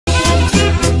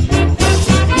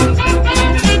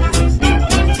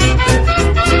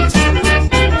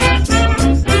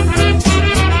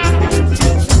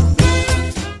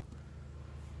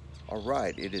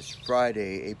it is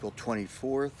Friday, April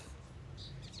 24th,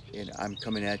 and I'm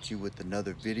coming at you with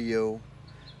another video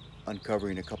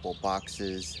uncovering a couple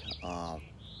boxes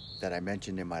that I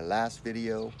mentioned in my last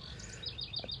video.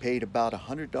 I paid about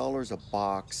 $100 a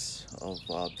box of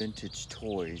vintage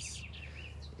toys,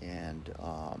 and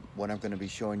what I'm going to be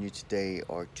showing you today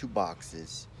are two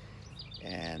boxes.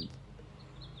 And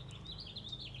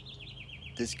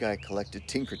this guy collected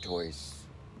Tinker Toys,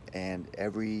 and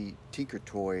every Tinker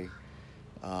Toy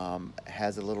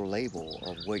has a little label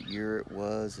of what year it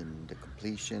was and the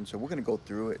completion. So we're going to go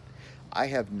through it. I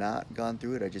have not gone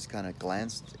through it. I just kind of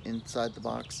glanced inside the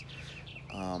box,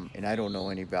 and I don't know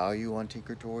any value on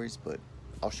Tinker Toys, but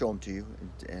I'll show them to you.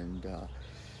 And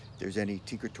if there's any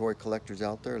Tinker Toy collectors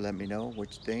out there, let me know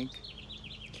what you think.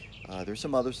 There's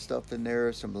some other stuff in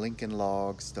there, some Lincoln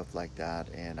Logs, stuff like that,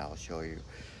 and I'll show you.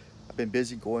 I've been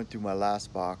busy going through my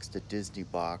last box, the Disney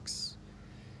box,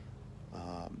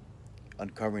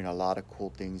 uncovering a lot of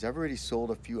cool things. I've already sold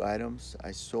a few items.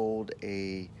 I sold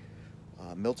a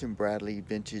Milton Bradley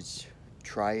vintage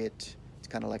Try It. It's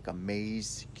kind of like a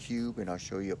maze cube, and I'll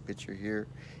show you a picture here.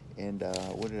 And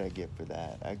what did I get for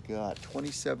that? I got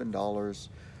 $27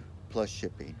 plus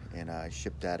shipping, and I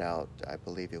shipped that out, I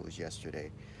believe it was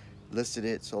yesterday. Listed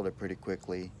it, sold it pretty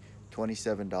quickly.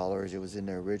 $27. It was in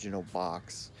the original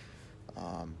box.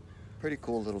 Pretty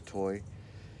cool little toy.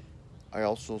 I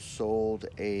also sold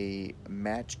a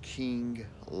Match King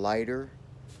lighter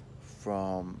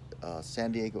from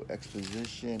San Diego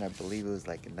Exposition. I believe it was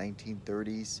like in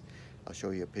 1930s. I'll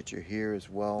show you a picture here as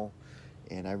well.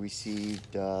 And I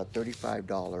received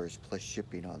 $35 plus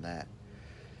shipping on that.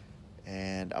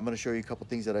 And I'm going to show you a couple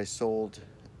things that I sold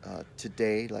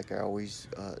today, like I always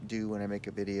do when I make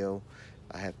a video.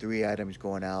 I have 3 items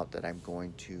going out that I'm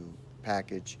going to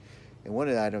package, and one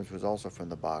of the items was also from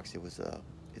the box.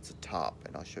 It's a top,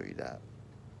 and I'll show you that.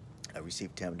 I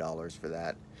received $10 for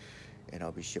that, and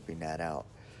I'll be shipping that out.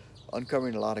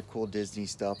 Uncovering a lot of cool Disney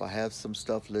stuff. I have some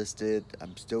stuff listed.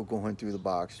 I'm still going through the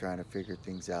box trying to figure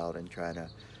things out and trying to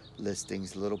list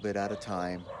things a little bit at a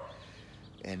time.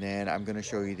 And then I'm going to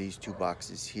show you these 2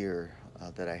 boxes here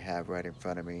that I have right in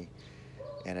front of me.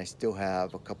 And I still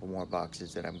have a couple more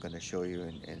boxes that I'm going to show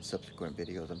you in subsequent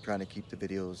videos. I'm trying to keep the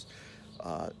videos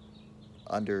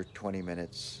under 20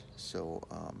 minutes so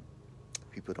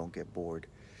people don't get bored.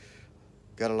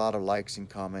 Got a lot of likes and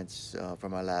comments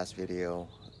from my last video,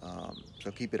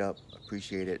 so keep it up.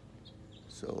 Appreciate it.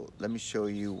 So let me show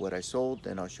you what I sold,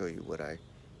 and I'll show you what I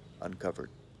uncovered.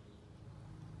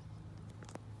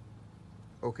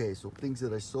 Okay, so things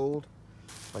that I sold,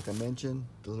 like I mentioned,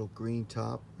 the little green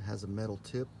top has a metal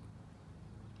tip,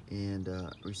 and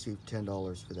received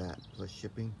 $10 for that plus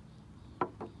shipping.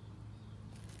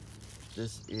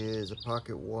 This is a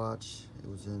pocket watch. It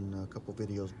was in a couple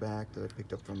videos back that I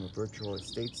picked up from a virtual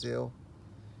estate sale.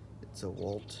 It's a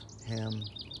Walt Hem.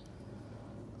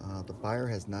 The buyer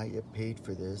has not yet paid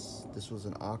for this. This was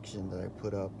an auction that I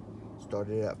put up.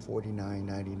 Started at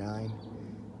 $49.99.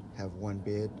 Have one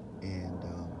bid, and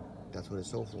that's what it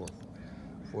sold for.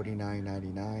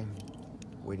 $49.99.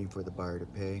 Waiting for the buyer to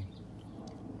pay,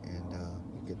 and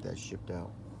we'll get that shipped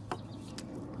out.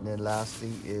 And then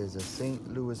lastly is a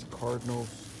St. Louis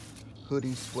Cardinals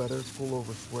hoodie sweater,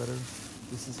 pullover sweater.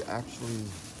 This is actually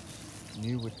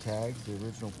new with tags. The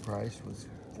original price was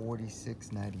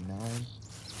 $46.99.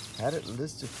 Had it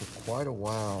listed for quite a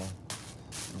while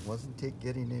and wasn't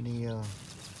getting any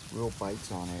real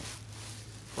bites on it.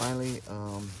 Finally,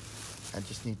 I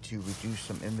just need to reduce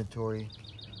some inventory,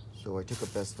 so I took a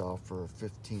best offer for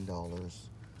 $15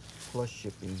 plus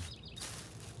shipping.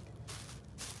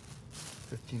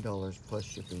 $15 plus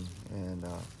shipping, and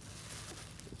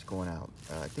it's going out.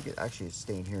 I think it actually is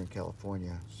staying here in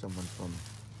California. Someone from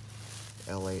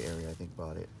LA area, I think,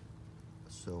 bought it.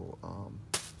 So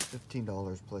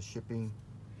 $15 plus shipping,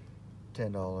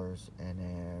 $10, and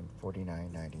then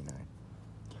 $49.99.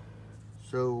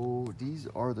 So these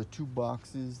are the 2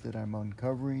 boxes that I'm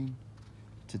uncovering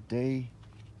today.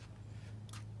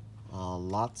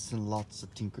 Lots and lots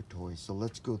of Tinker Toys. So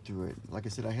let's go through it. Like I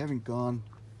said, I haven't gone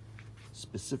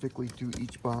specifically through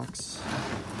each box,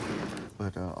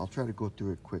 but I'll try to go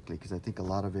through it quickly because I think a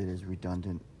lot of it is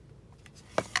redundant.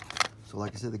 So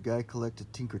like I said, the guy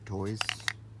collected Tinker Toys,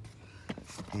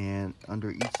 and under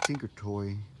each Tinker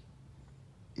Toy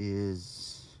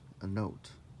is a note.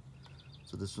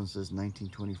 So this one says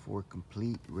 1924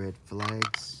 complete, red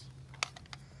flags.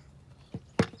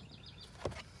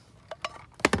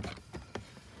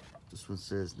 This one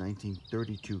says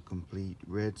 1932 complete,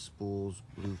 red spools,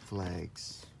 blue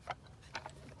flags.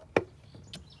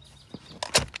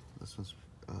 This one's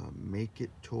Make It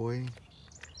toy.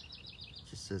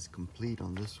 Just says complete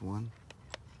on this one.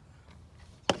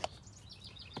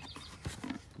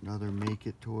 Another Make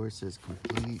It toy says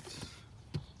complete.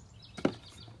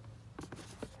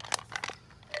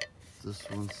 This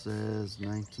one says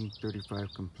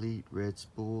 1935 complete, red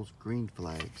spools, green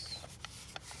flags.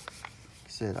 Like I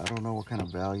said, I don't know what kind of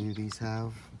value these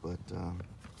have, but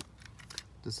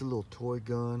this is a little toy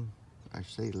gun. I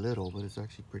say little, but it's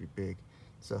actually pretty big.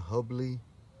 It's a Hubley,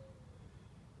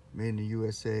 made in the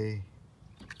USA,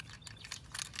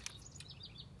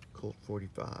 Colt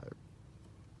 45.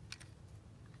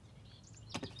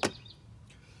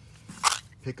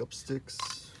 Pickup sticks,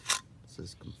 it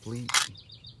says complete.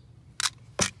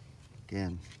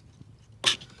 Again,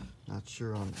 not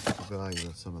sure on the value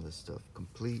of some of this stuff.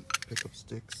 Complete pickup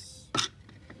sticks.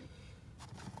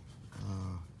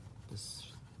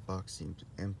 This box seems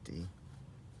empty.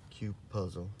 Cube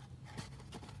puzzle.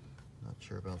 Not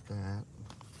sure about that.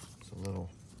 It's a little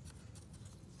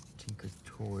Tinker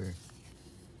Toy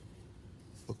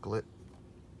booklet.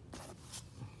 I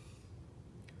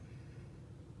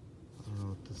don't know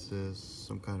what this is.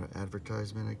 Some kind of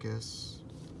advertisement, I guess,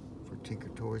 for Tinker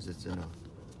Toys. It's in a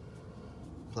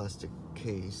plastic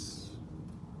case.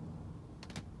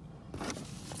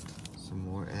 Some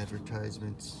more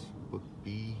advertisements. Book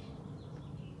B.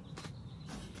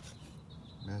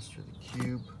 Master of the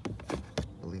Cube.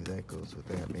 I believe that goes with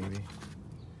that, maybe.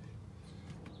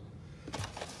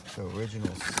 The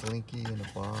original Slinky in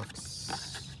a box.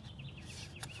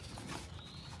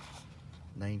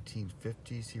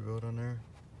 1950s, he wrote on there.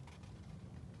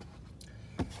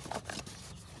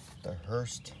 The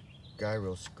Hearst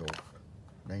Gyroscope,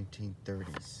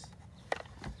 1930s.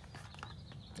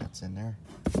 That's in there.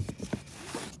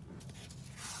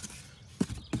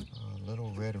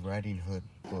 Little Red Riding Hood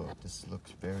book. This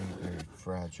looks very, very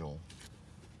fragile,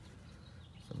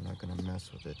 so I'm not going to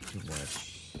mess with it too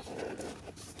much.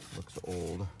 Looks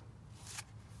old.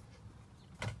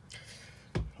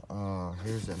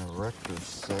 Here's an erector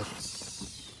set.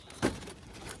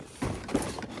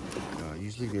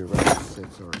 Usually the erector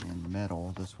sets are in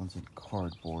metal. This one's in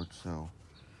cardboard, so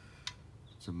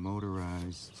it's a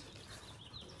motorized.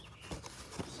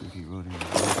 Let's see if he wrote any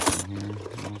notes in here.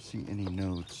 I don't see any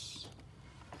notes,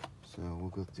 so we'll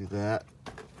go through that.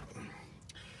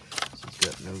 So he's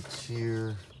got notes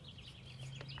here.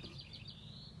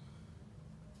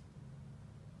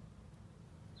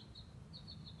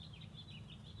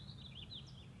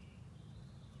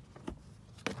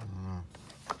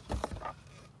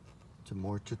 Some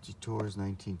more Tootsie Tours,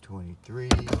 1923.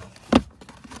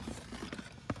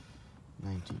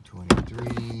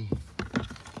 1923.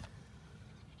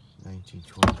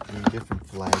 1923. Different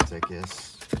flags, I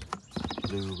guess.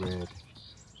 Blue, red.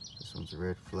 This one's a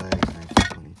red flag,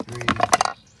 1923.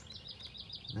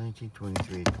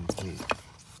 1923 complete.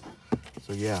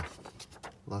 So yeah,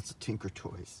 lots of Tinker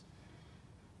Toys.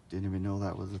 Didn't even know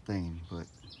that was a thing, but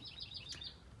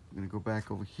I'm gonna go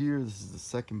back over here. This is the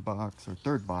second box, or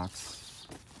third box,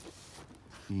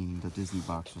 being the Disney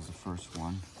box was the first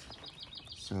one.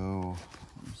 So,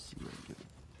 let me see what I get.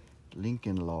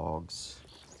 Lincoln Logs.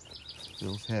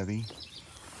 Feels heavy.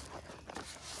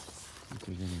 If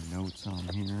there's any notes on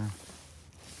here.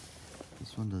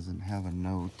 This one doesn't have a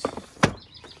note.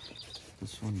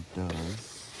 This one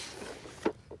does.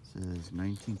 It says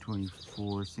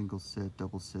 1924 single set,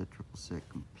 double set, triple set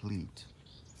complete.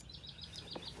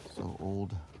 So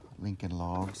old Lincoln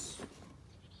Logs.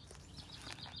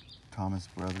 Thomas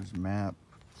Brothers map,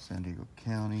 San Diego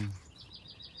County.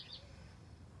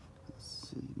 Let's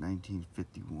see,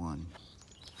 1951.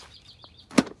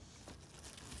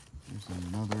 There's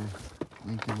another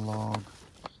Lincoln Log.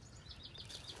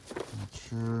 Not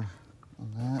sure on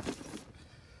that.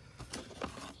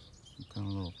 Some kind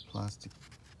of little plastic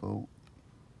boat.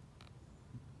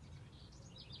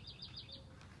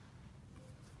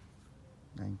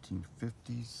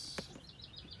 '50s.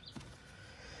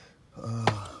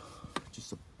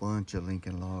 Just a bunch of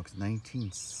Lincoln Logs.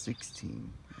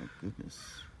 1916. My goodness.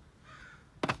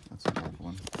 That's an old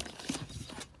one.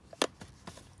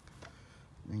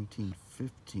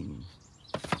 1915.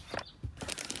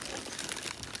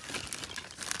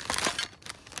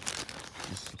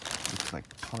 This looks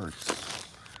like parts.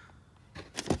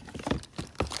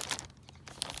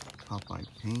 Popeye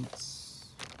Paints.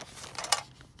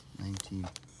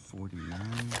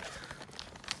 1949.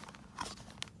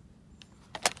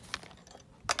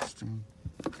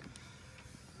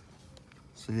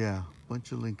 So yeah,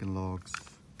 bunch of Lincoln Logs.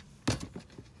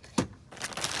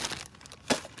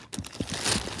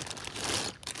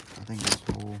 I think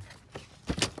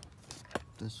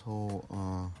this whole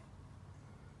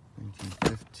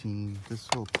 1915, this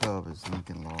whole tub is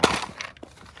Lincoln Logs.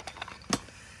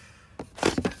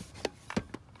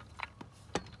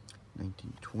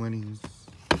 1920s.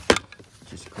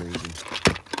 Just crazy.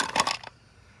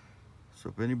 So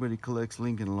if anybody collects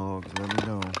Lincoln Logs, let me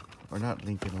know. Or not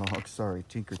Lincoln Logs, sorry,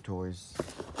 Tinker Toys.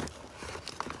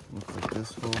 Looks like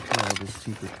this whole pile is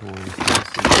Tinker Toys. There's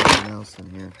something else in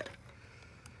here.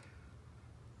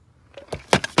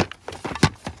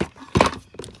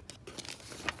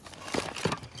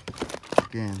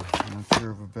 Again, I'm not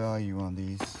sure of a value on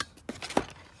these.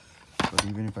 But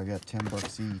even if I got 10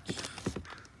 bucks each,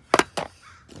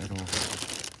 that'll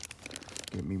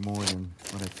get me more than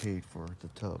what I paid for the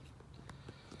tub.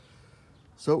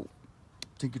 So,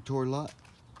 Tinker Toy lot,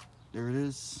 there it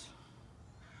is.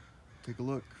 Take a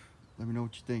look. Let me know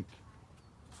what you think.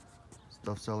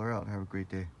 Stuff Seller out. Have a great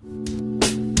day.